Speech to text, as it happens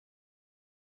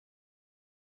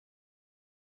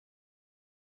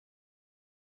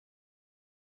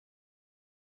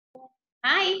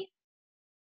Hi.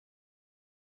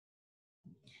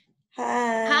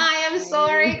 Hi. Hi, I'm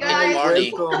sorry, guys.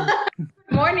 Good morning.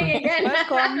 Morning again.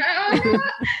 Welcome.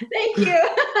 Thank you.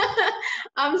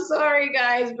 I'm sorry,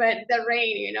 guys, but the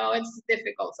rain, it's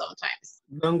difficult sometimes.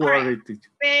 Don't All right. worry, teacher.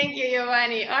 Thank you,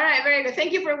 Giovanni. All right, very good.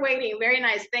 Thank you for waiting. Very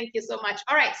nice. Thank you so much.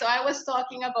 All right, so I was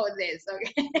talking about this,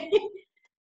 okay?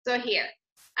 So here,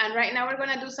 and right now we're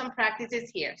going to do some practices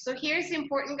here. So here's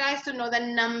important, guys, to know the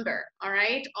number, all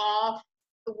right, of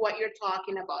what you're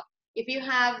talking about. If you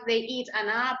have they eat an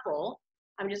apple,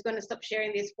 I'm just going to stop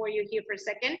sharing this for you here for a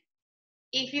second.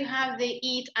 If you have they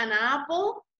eat an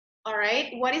apple, all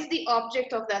right, what is the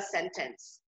object of that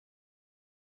sentence?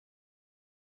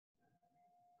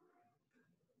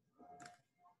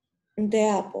 The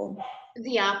apple.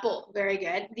 The apple, very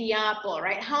good. The apple,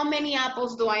 right? How many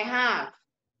apples do I have?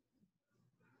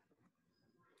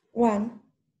 One.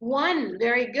 One,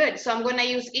 very good. So I'm going to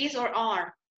use is or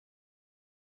are?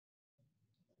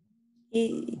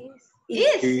 Is,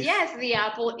 yes, the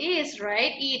apple is,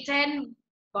 right? Eaten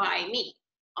by me.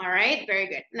 All right, very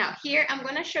good. Now here, I'm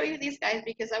going to show you these guys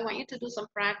because I want you to do some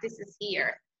practices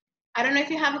here. I don't know if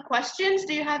you have questions.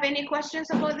 Do you have any questions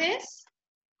about this?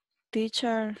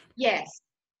 Teacher. Yes.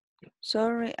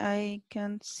 Sorry, I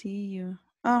can't see you.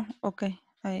 Oh, okay.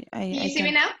 Can you see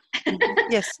me now?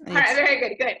 Yes. All right, very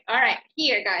good, good. All right,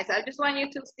 here, guys, I just want you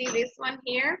to see this one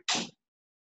here.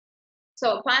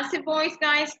 So passive voice,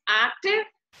 guys, active,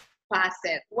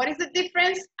 passive. What is the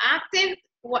difference? Active,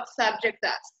 what subject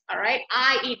does, all right?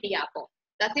 I eat the apple.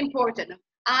 That's important.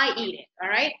 I eat it, all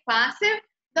right? Passive,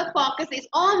 the focus is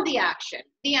on the action.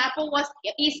 The apple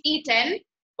is eaten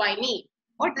by me,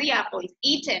 or the apple is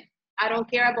eaten. I don't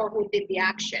care about who did the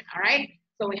action, all right?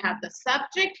 So we have the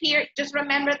subject here. Just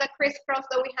remember the crisscross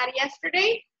that we had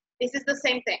yesterday. This is the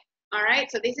same thing, all right?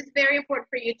 So this is very important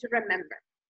for you to remember.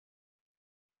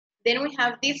 Then we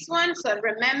have this one. So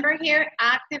remember here,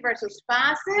 active versus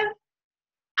passive.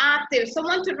 Active.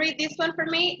 Someone to read this one for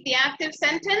me, the active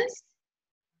sentence.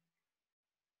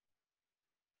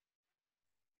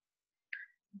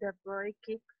 The boy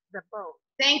kicks the ball.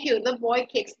 Thank you. The boy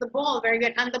kicks the ball. Very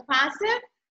good. And the passive?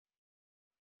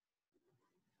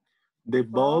 The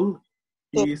ball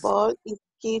is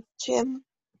kicked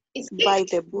by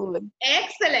the bully.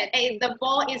 Excellent. Hey, the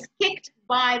ball is kicked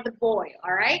by the boy.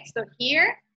 All right. So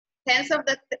here, tense of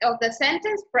the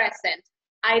sentence, present.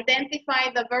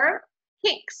 Identify the verb,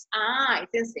 kicks.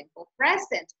 It's in simple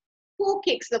present. Who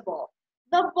kicks the ball?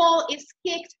 The ball is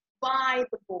kicked by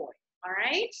the boy. All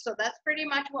right. So that's pretty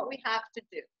much what we have to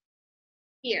do.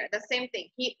 Here, the same thing.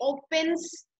 He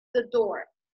opens the door.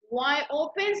 Why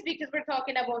opens? Because we're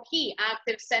talking about he,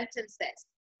 active sentences.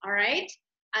 All right.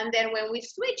 And then when we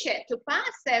switch it to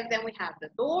passive, then we have the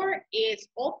door is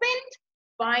opened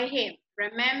by him.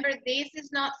 Remember, this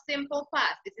is not simple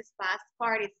past. This is past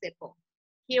participle.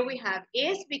 Here we have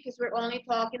is because we're only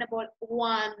talking about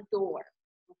one door.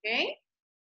 Okay?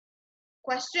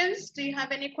 Questions? Do you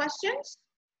have any questions?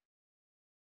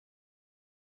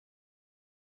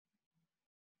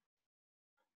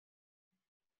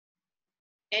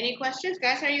 Any questions?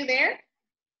 Guys, are you there?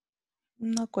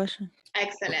 No question.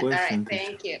 Excellent. All right.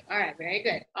 Thank you. All right. Very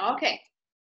good. Okay.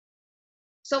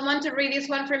 Someone to read this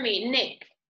one for me. Nick.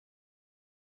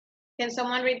 Can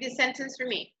someone read this sentence for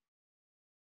me?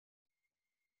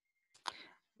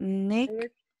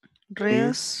 Nick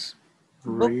reads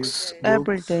books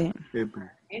every day.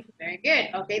 Okay, very good.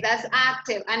 Okay, that's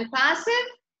active. And passive?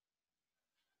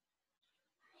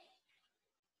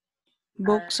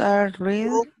 Books are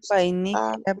read by Nick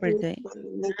every day.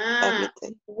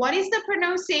 What is the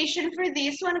pronunciation for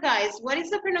this one, guys? What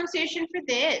is the pronunciation for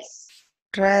this?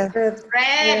 Read.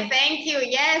 Read, thank you.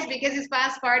 Yes, because it's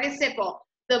past participle.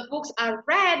 The books are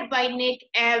read by Nick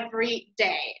every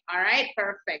day. All right,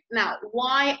 perfect. Now,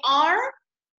 why are?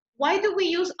 Why do we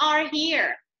use are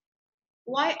here?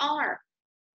 Why are?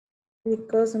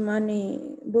 Because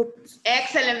many books.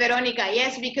 Excellent, Veronica.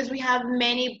 Yes, because we have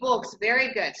many books.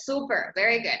 Very good. Super.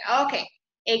 Very good. Okay.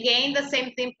 Again, the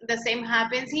same thing. The same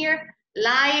happens here.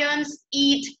 Lions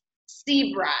eat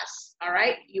zebras. All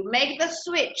right. You make the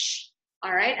switch.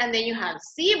 All right. And then you have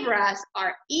zebras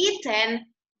are eaten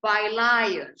by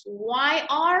lions. Why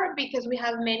are? Because we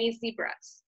have many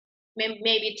zebras.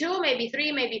 Maybe 2, maybe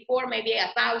 3, maybe 4, maybe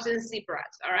 1,000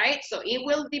 zebras. All right. So it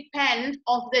will depend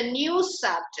on the new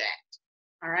subject.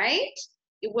 All right.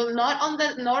 It will not on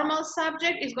the normal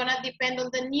subject. It's going to depend on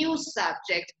the new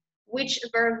subject, which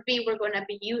verb be we're going to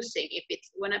be using. If it's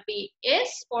going to be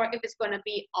is or if it's going to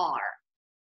be are.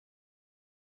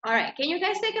 All right. Can you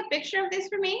guys take a picture of this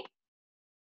for me?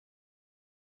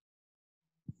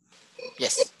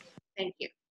 Yes. Thank you.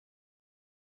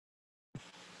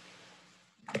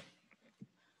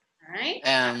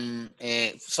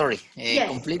 right? Sorry, Yes.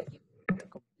 complete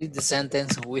the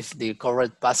sentence with the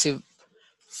correct passive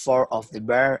form of the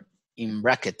verb in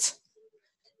brackets.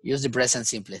 Use the present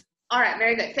simple. All right,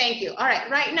 very good. Thank you. All right,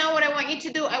 right now what I want you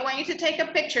to do, I want you to take a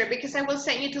picture because I will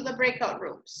send you to the breakout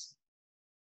rooms.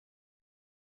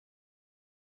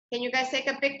 Can you guys take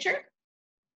a picture?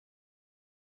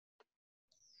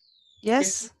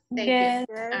 Yes. Thank Yes.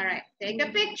 you. All right, take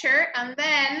a picture and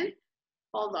then,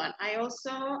 hold on. I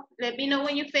also, let me know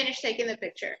when you finish taking the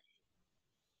picture.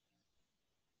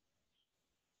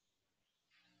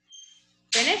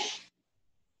 Finish?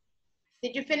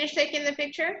 Did you finish taking the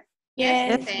picture?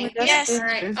 Yes. Thank we you. just All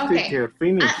right, Yes, okay. teacher,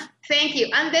 finish. Thank you.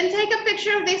 And then take a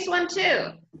picture of this one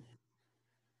too.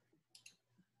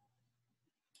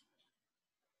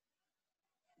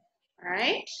 All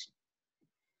right.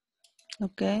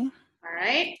 Okay. All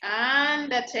right.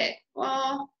 And that's it.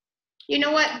 Well, you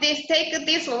know what? Take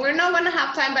this one. We're not going to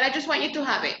have time, but I just want you to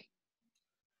have it.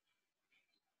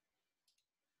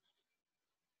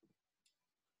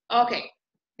 Okay.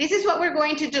 This is what we're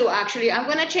going to do, actually. I'm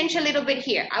going to change a little bit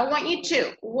here. I want you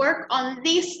to work on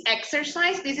this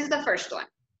exercise. This is the first one,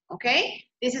 okay?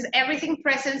 This is everything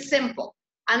present simple.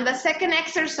 And the second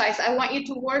exercise I want you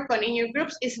to work on in your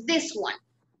groups is this one,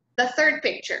 the third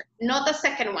picture, not the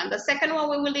second one. The second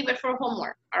one, we will leave it for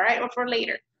homework, all right, or for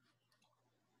later,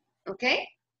 okay?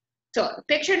 So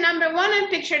picture number 1 and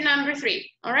picture number 3,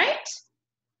 all right?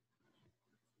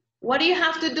 What do you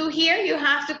have to do here? You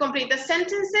have to complete the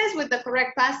sentences with the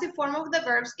correct passive form of the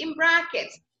verbs in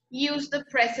brackets. Use the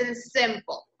present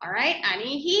simple, all right? And in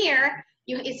here,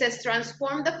 it says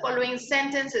transform the following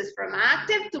sentences from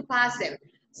active to passive.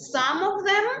 Some of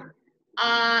them,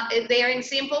 they are in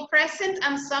simple present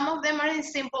and some of them are in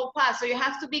simple past. So you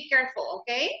have to be careful,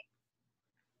 okay?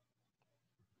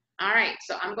 All right,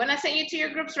 so I'm gonna send you to your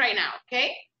groups right now,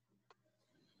 okay?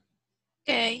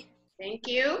 Okay. Thank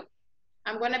you.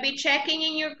 I'm going to be checking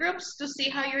in your groups to see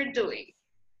how you're doing.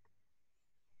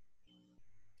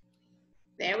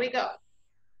 There we go.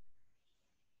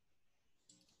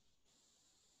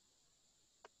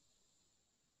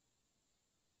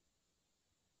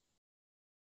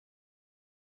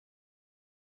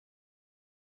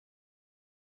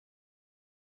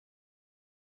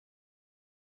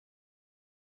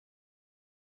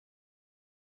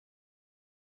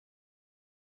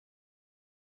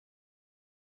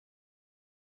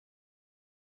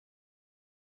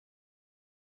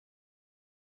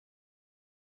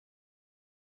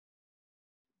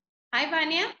 Hi,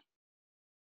 Vania.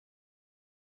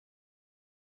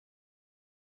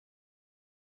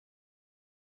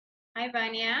 Hi,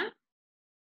 Vania.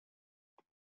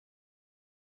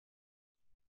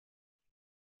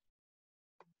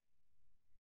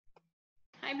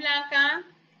 Hi, Blanca.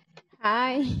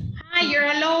 Hi. Hi,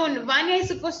 you're alone. Vania is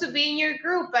supposed to be in your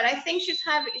group, but I think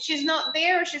she's not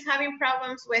there or she's having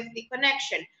problems with the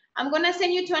connection. I'm going to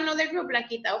send you to another group,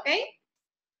 Blanquita, okay?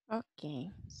 Okay.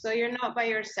 So you're not by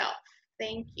yourself.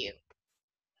 Thank you.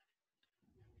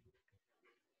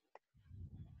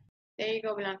 There you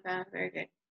go, Blanca. Very good.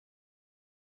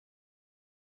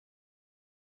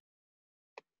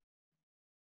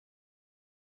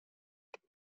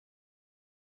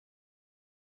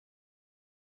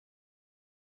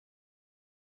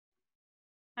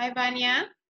 Hi, Vania.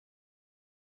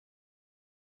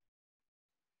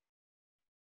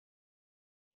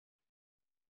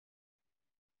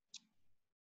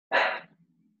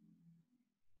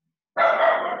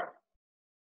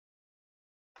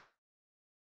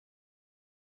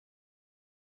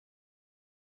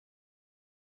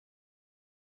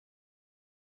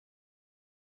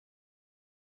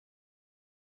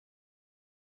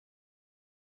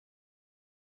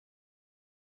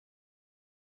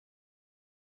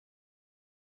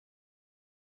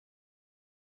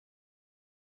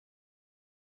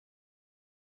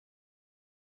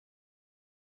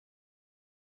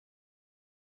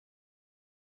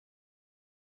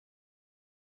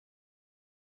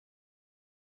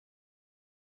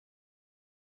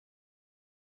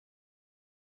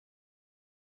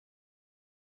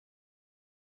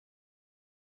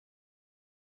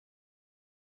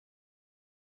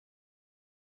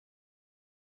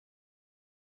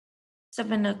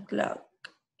 Seven o'clock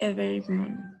every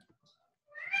morning.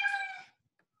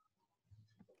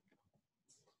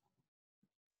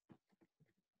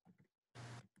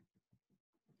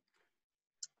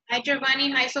 Hi, Giovanni.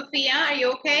 Hi, Sophia. Are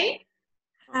you okay?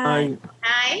 Hi.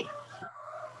 Hi.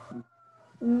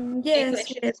 Yes,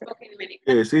 English yes. is spoken in many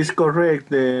Yes, it's countries. correct,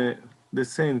 the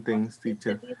sentence,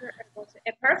 teacher.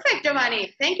 Perfect,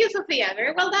 Giovanni. Thank you, Sophia.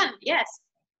 Very well done. Yes.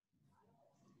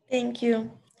 Thank you.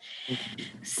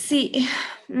 See,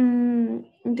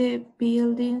 the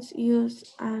buildings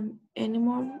use an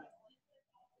anymore.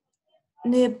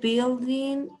 The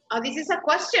building. Oh, this is a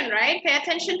question, right? Pay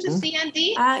attention to C and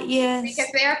D Yes.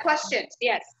 because they are questions.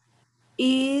 Yes.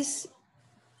 Is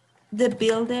the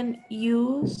building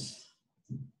used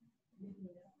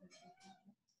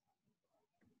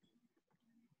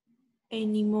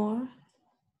anymore?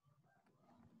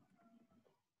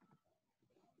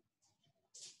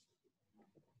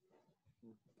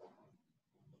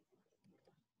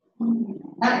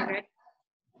 Okay.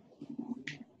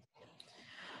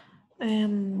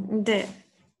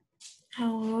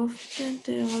 How often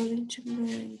the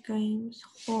Olympic Games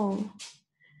hold?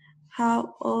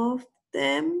 How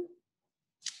often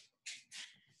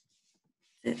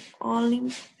the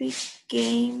Olympic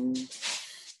Games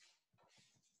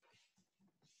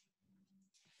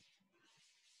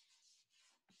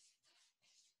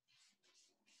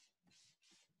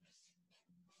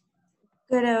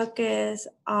creo que es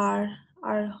are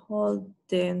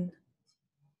holding.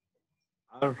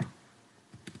 Are.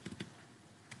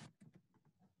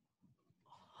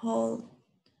 Hold.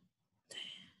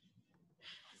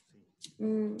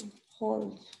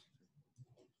 Hold.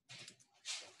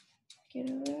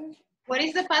 Quiero ver. What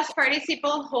is the past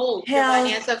participle hold, Held.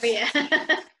 Giovanni and Sophia?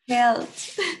 Held.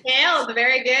 Held.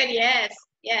 Very good. Yes.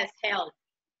 Yes. Held.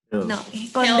 No,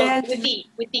 con Held D. with D.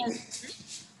 With D.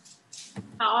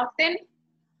 How often?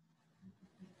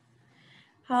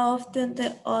 How often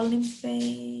the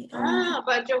Olympic.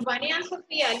 But Giovanni and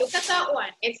Sophia, look at that one.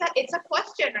 It's a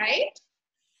question, right?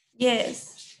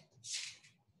 Yes.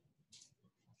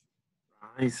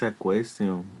 It's a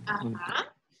question.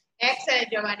 Excellent,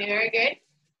 Giovanni. Very good.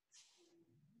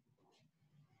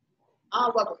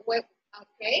 Oh, well,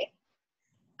 okay.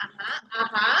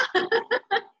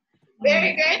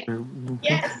 Very good.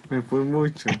 Yes. Me fue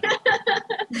mucho.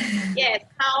 Yes.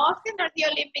 How often are the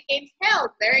Olympic Games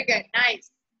held? Very good. Nice.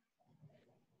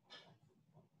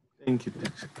 Thank you,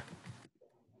 teacher.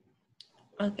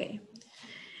 Okay.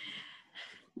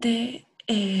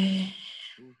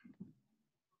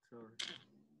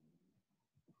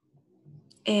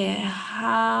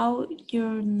 How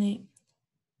your name?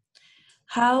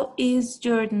 How is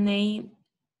your name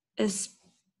spelled?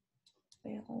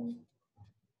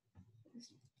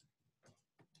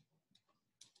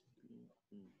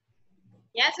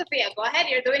 Yeah, Sophia, go ahead.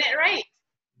 You're doing it right.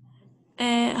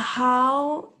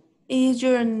 How is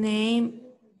your name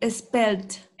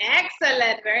spelled?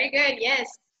 Excellent. Very good.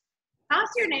 Yes. How's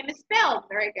your name spelled?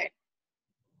 Very good.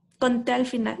 Con T al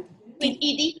final. With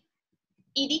ED.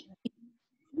 ED.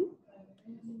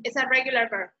 It's a regular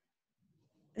verb.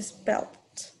 Spelled.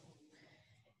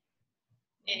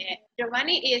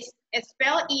 Giovanni is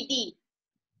spell ED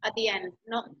at the end,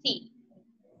 not T.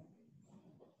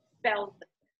 Spelled.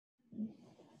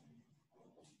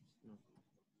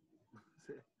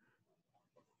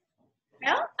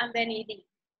 Spell and then ED.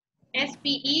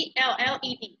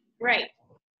 S-P-E-L-L-E-D. Right.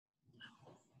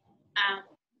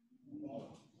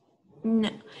 No.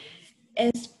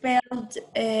 Spelled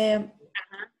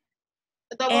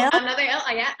Double, L. another L.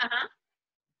 Oh, yeah.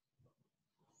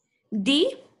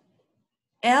 D.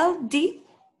 L. D.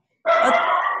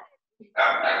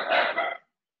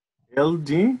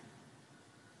 LG?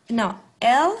 No.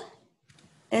 L.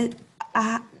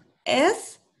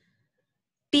 S.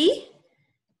 P.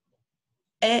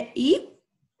 E.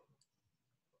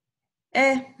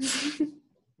 I.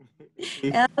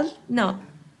 L. No.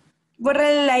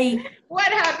 Borrale la I.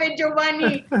 What happened,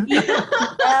 Giovanni?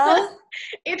 L.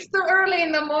 It's too early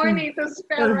in the morning to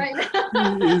spell right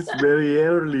now. It's very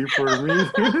early for me.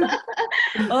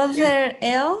 Other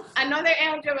L. Another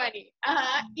L, Giovanni.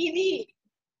 ED.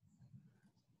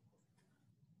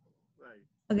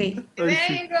 Okay. There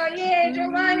you go. Yeah,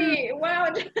 Giovanni.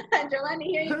 Wow,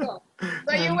 Giovanni, here you go.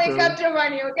 So you wake up,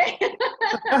 Giovanni, okay?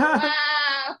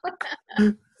 Wow.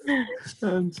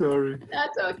 I'm sorry.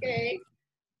 That's okay.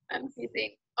 I'm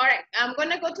teasing. All right, I'm going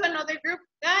to go to another group,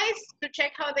 guys, to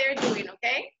check how they're doing,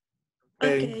 okay?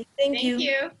 Okay. Thank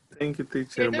you. Thank you,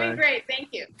 teacher. You're doing Bye. great.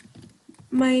 Thank you.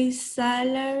 My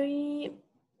salary.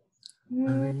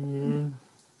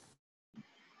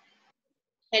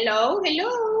 Hello,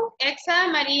 hello.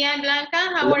 Exa, Maria, and Blanca,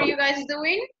 how are you guys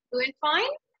doing? Doing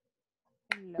fine?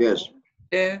 Hello. Yes.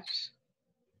 Yes.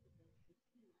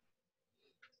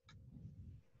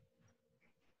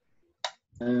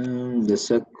 The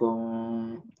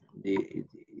second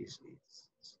is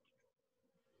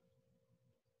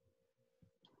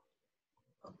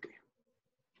okay.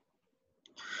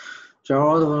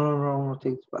 So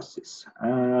takes buses.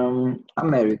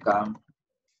 America.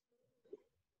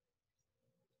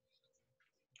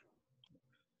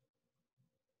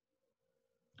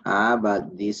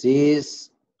 But this is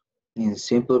in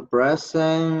simple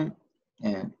present.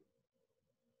 And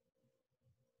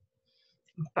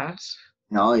Past.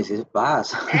 no, this is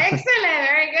past. Excellent.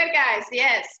 Very good, guys.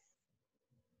 Yes.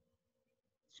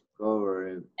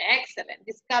 Discovered Excellent.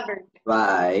 Discovered.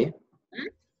 by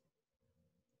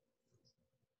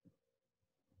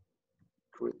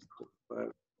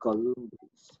Christopher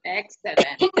Columbus.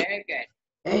 Excellent. Very good.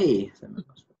 Hey, se me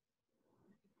pasó.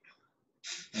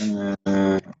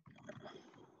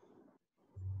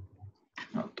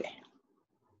 Okay.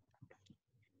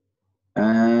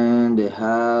 And the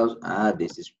house,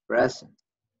 this is present.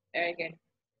 Very good.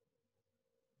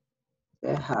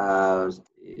 The house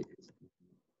is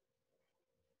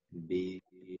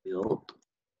built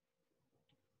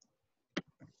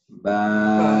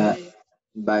by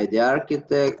the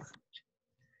architect.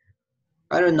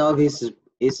 I don't know if this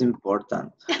is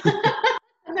important.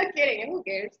 I'm not kidding. Who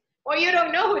cares? Or you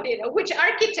don't know who did it. Which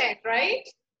architect, right?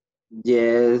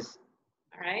 Yes.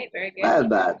 All right. Very good. Well,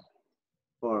 but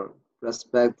for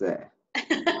respect the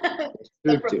The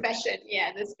structure. profession.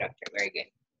 Yeah, the structure. Very good.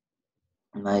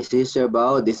 My sister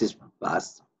about this is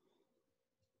past.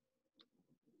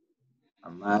 A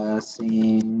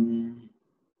magazine.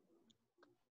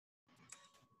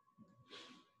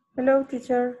 Hello,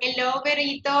 teacher. Hello,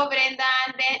 Berito, Brenda,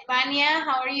 and Vania.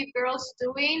 How are you girls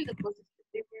doing?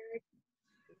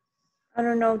 I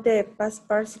don't know the past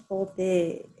participle,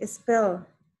 the spell.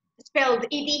 Spelled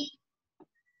ed.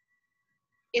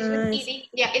 It's with It's- ed.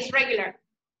 Yeah, it's regular.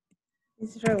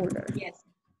 It's regular. Yes.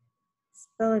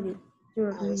 Spell it.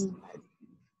 Your name.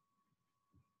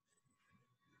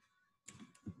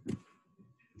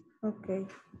 Okay.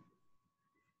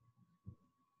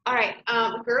 All right,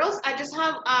 girls, I just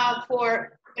have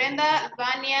for Brenda,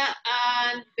 Vania,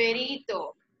 and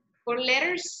Berito. For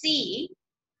letter C,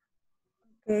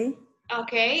 Okay.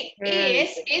 okay,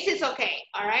 is okay,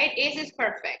 all right? Is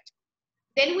perfect.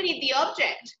 Then we need the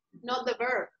object, not the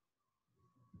verb.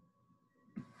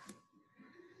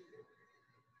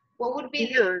 What would be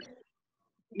the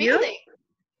building?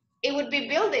 It would be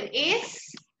building.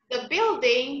 Is the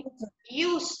building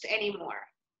used anymore?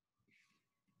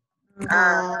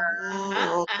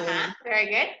 Very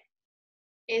good.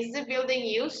 Is the building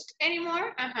used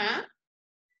anymore?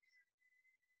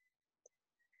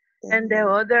 And the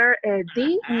other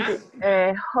D,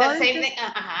 The same thing.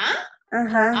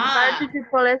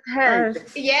 participle is held.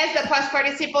 Yes, the past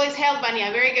participle is held,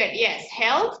 Vania. Very good. Yes,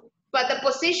 held. But the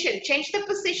position, change the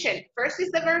position. First is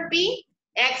the verb be.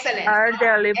 Excellent. Are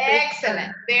the Olympics.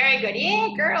 Excellent. Very good.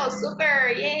 Yay, girls. Super.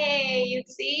 Yay. You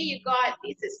see, you got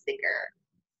this sticker.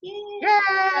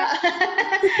 Yeah.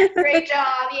 Great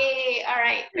job. Yay. All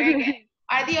right. Very good.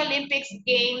 Are the Olympics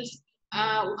games,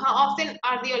 how often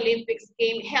are the Olympics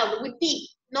games held? With D,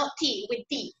 not T, with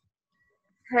D.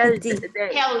 Held.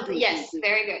 Held, yes.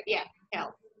 Very good. Yeah,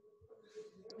 held.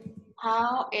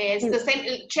 How is the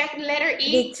same? Check letter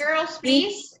E, girls,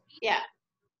 please. Yeah.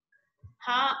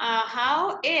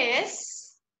 How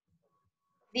is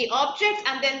the object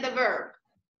and then the verb?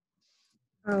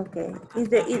 Okay.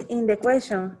 Is in the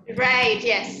question? Right.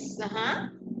 Yes.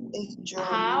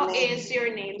 How is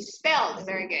your name spelled?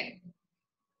 Very good.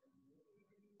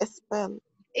 Spell.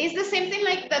 It's the same thing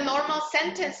like the normal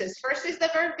sentences. First is the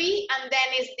verb be, and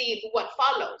then is the what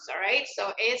follows. All right.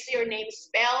 So is your name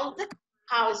spelled?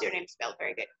 How is your name spelled?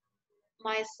 Very good.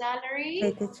 My salary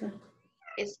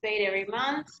is paid every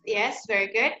month. Yes. Very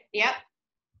good. Yep.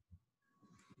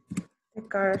 The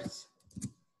cars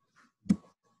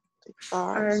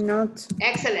Are are not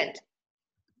Excellent.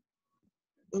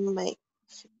 make.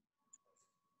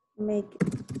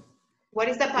 What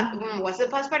is the what's the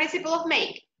past participle of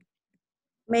make?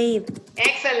 Made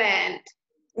Excellent.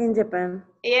 in Japan.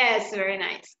 Yes, very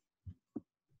nice.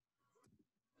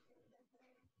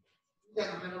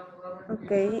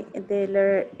 Okay, the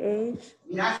letter H,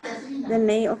 the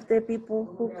name of the people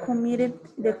who committed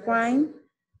the crime.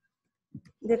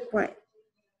 The crime.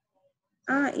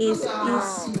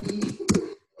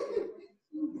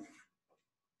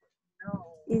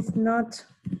 Is not.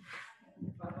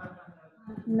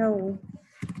 No.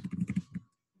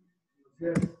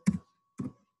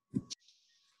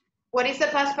 What is the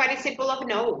past participle of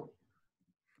no?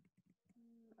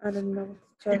 I don't know.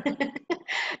 Sure.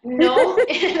 No,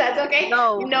 that's okay.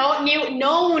 No.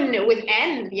 Known with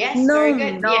N. Yes, Known. very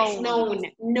good. Known.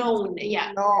 Yes, known.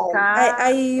 Yeah. No.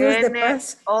 I use the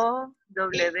past.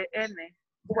 K-O-W-N.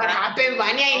 What happened,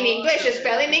 Vania, in English?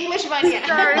 Spell in English, Vania.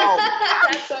 Sorry.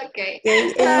 That's okay.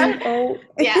 K-N-O.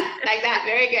 Yeah, like that.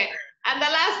 Very good. And the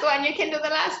last one, you can do the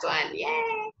last one.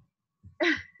 Yay.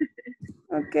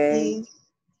 Okay.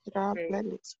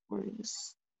 Travel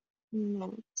experience.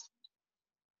 No.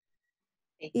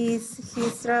 Is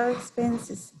his travel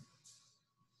expenses?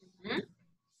 Mhm.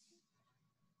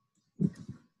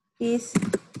 Is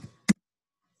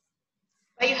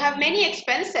But you have many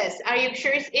expenses. Are you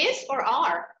sure it's is or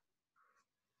are?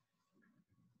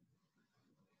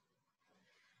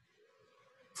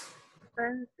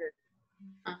 Expenses.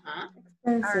 Uh-huh.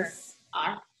 expenses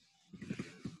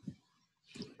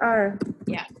Are.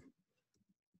 Yeah.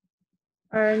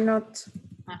 are not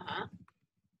Uh-huh.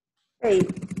 paid.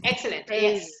 Excellent. Paid.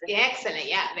 Yes. Excellent.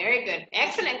 Yeah. Very good.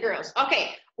 Excellent, girls.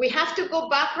 Okay. We have to go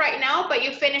back right now, but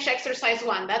you finish exercise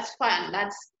 1. That's fun.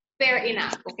 That's fair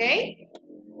enough. Okay.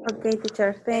 Okay,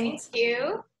 teacher, thanks. Thank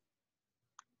you.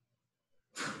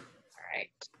 All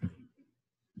right.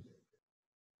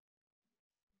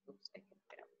 Oops, I can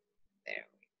get up. There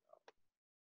we go.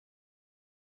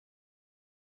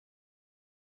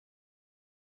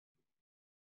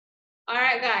 All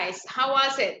right, guys. How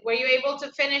was it? Were you able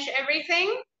to finish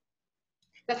everything?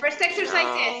 The first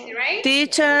exercise is, No. right?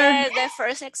 Teacher, Yes, the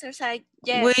first exercise.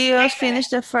 Yes. we just Excellent.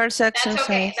 finished the first That's okay.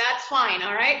 exercise. That's fine.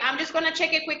 All right. I'm just going to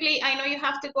check it quickly. I know you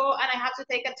have to go and I have to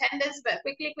take attendance, but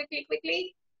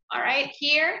quickly. All right.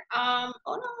 Here. Oh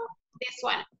no, this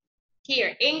one.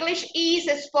 Here. English is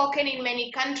spoken in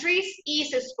many countries.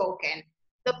 Is spoken.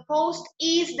 The post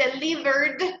is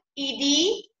delivered.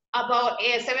 ED about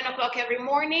 7 o'clock every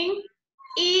morning.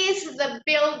 Is the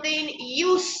building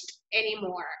used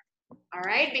anymore? All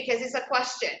right, because it's a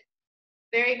question.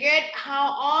 Very good. How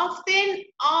often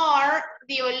are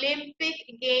the Olympic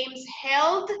Games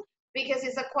held? Because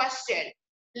it's a question.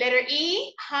 Letter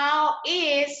E, how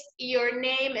is your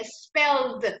name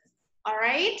spelled? All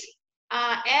right.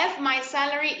 F, my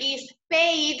salary is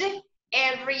paid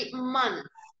every month.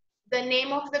 The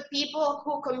name of the people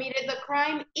who committed the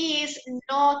crime is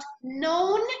not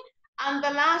known. And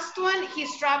the last one, his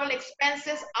travel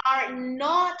expenses are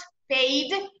not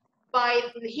paid by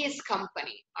his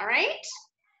company. All right.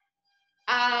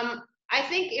 I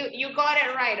think you got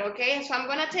it right, okay? So I'm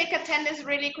gonna take attendance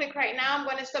really quick right now. I'm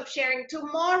gonna stop sharing.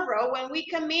 Tomorrow, when we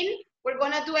come in, we're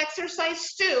gonna do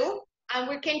exercise 2, and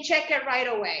we can check it right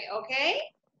away, okay?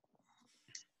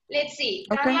 Let's see.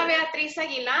 Okay. Carla Beatriz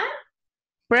Aguilar,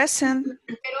 Present.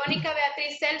 Verónica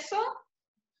Beatriz Celso,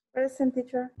 Present,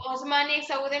 teacher. Osmani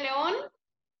Saúl de León,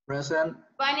 Present.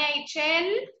 Vania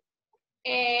Ichel,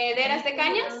 Deras de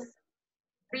Cañas,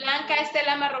 Blanca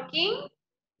Estela Marroquín,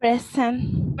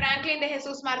 Present. Franklin de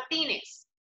Jesús Martínez.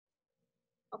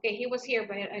 Okay, he was here,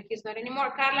 but he's not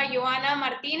anymore. Carla Joana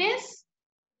Martínez.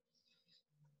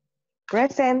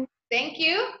 Present. Thank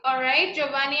you. All right.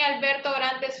 Giovanni Alberto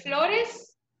Orantes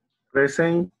Flores.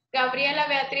 Present. Gabriela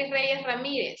Beatriz Reyes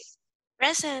Ramírez.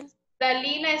 Present.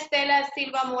 Dalila Estela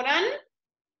Silva Morán.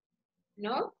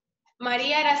 No.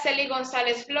 María Araceli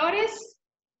González Flores.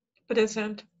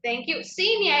 Present. Thank you.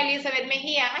 Cinia Elizabeth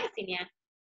Mejía. Hi, Cinia.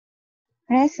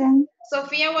 Present.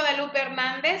 Sofía Guadalupe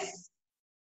Hernández.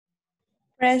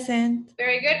 Present.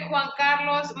 Very good. Juan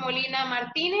Carlos Molina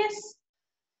Martínez.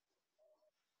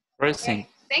 Present.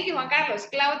 Thank you, Juan Carlos.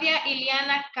 Claudia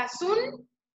Iliana Cazún.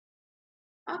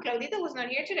 Oh, Claudita was not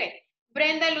here today.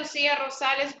 Brenda Lucía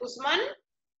Rosales Guzmán.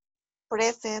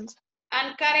 Present.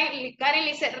 And Karen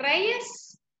Lizette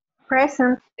Reyes.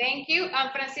 Present. Thank you.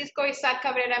 And Francisco Isaac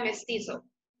Cabrera Mestizo.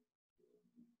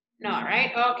 No,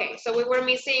 right? Okay, so we were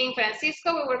missing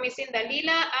Francisco, we were missing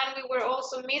Dalila, and we were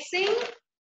also missing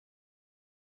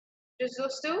just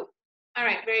those two. All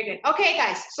right, very good. Okay,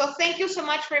 guys, so thank you so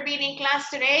much for being in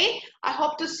class today. I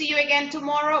hope to see you again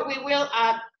tomorrow. We will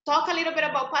talk a little bit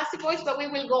about passive voice, but we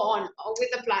will go on with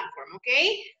the platform,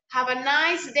 okay? Have a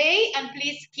nice day, and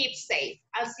please keep safe.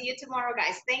 I'll see you tomorrow,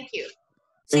 guys. Thank you.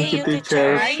 Thank See you, you,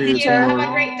 teacher. teacher. See you Have a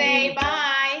tomorrow. great day.